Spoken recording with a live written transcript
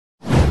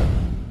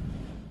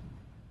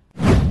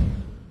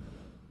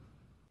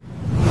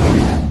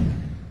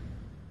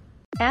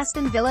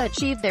Aston Villa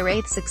achieved their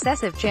 8th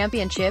successive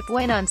championship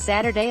win on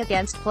Saturday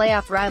against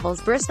playoff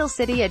rivals Bristol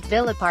City at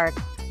Villa Park.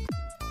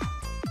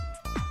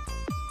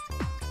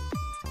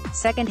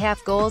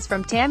 Second-half goals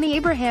from Tammy,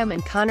 Hourihane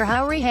and Conor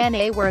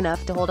Hourihane were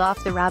enough to hold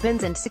off the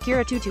Robins and secure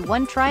a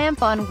 2-1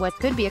 triumph on what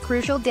could be a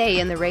crucial day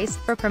in the race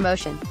for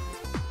promotion.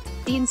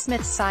 Dean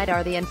Smith's side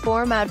are the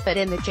in-form outfit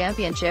in the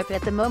championship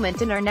at the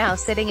moment and are now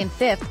sitting in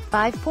 5th,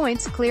 5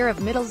 points clear of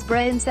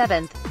Middlesbrough in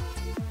 7th.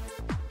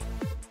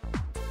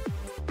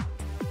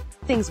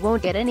 Things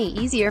won't get any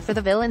easier for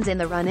the Villans in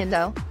the run-in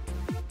though.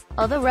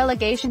 Although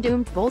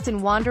relegation-doomed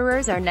Bolton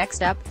Wanderers are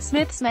next up,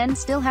 Smith's men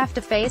still have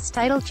to face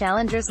title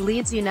challengers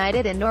Leeds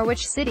United and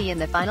Norwich City in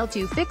the final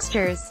 2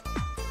 fixtures.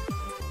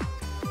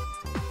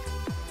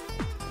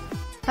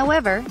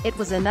 However, it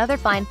was another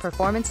fine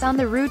performance on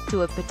the route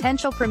to a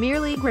potential Premier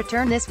League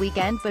return this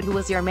weekend. But who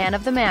was your man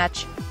of the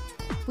match?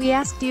 We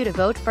asked you to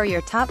vote for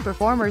your top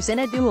performers in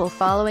a duel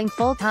following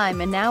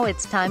full-time, and now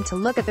it's time to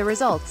look at the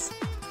results.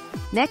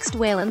 Next,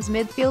 Whelan's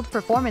midfield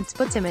performance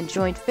puts him in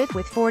joint 5th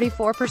with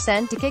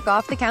 44% to kick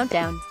off the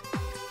countdown.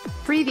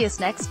 Previous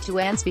next to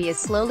Ansby is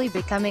slowly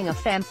becoming a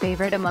fan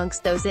favorite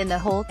amongst those in the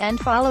hole, and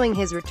following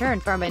his return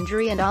from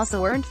injury and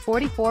also earned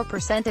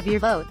 44% of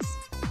your votes.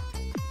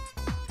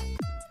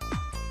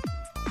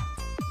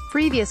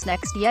 Previous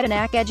next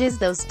Yedinak edges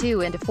those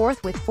two into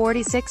 4th with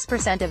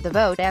 46% of the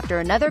vote after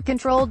another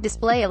controlled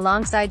display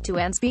alongside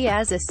Ansby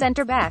as a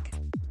centre-back.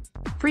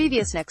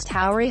 Previous next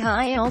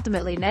Hourihane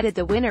ultimately netted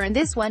the winner in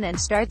this one and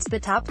starts the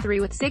top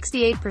 3 with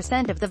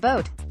 68% of the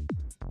vote.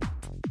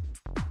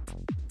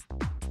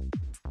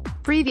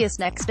 Previous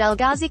next El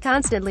Ghazi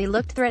constantly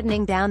looked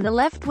threatening down the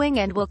left wing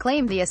and will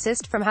claim the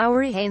assist from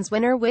Hourihane's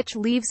winner, which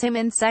leaves him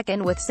in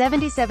 2nd with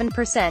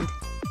 77%.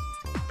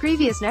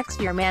 Previous next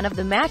your man of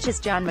the match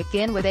is John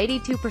McGinn with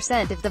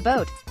 82% of the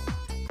vote.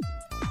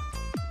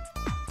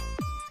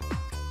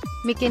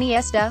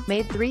 McInniesta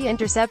made 3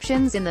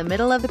 interceptions in the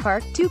middle of the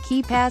park, 2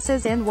 key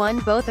passes and won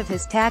both of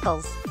his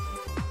tackles.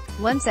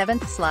 1/7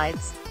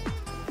 slides.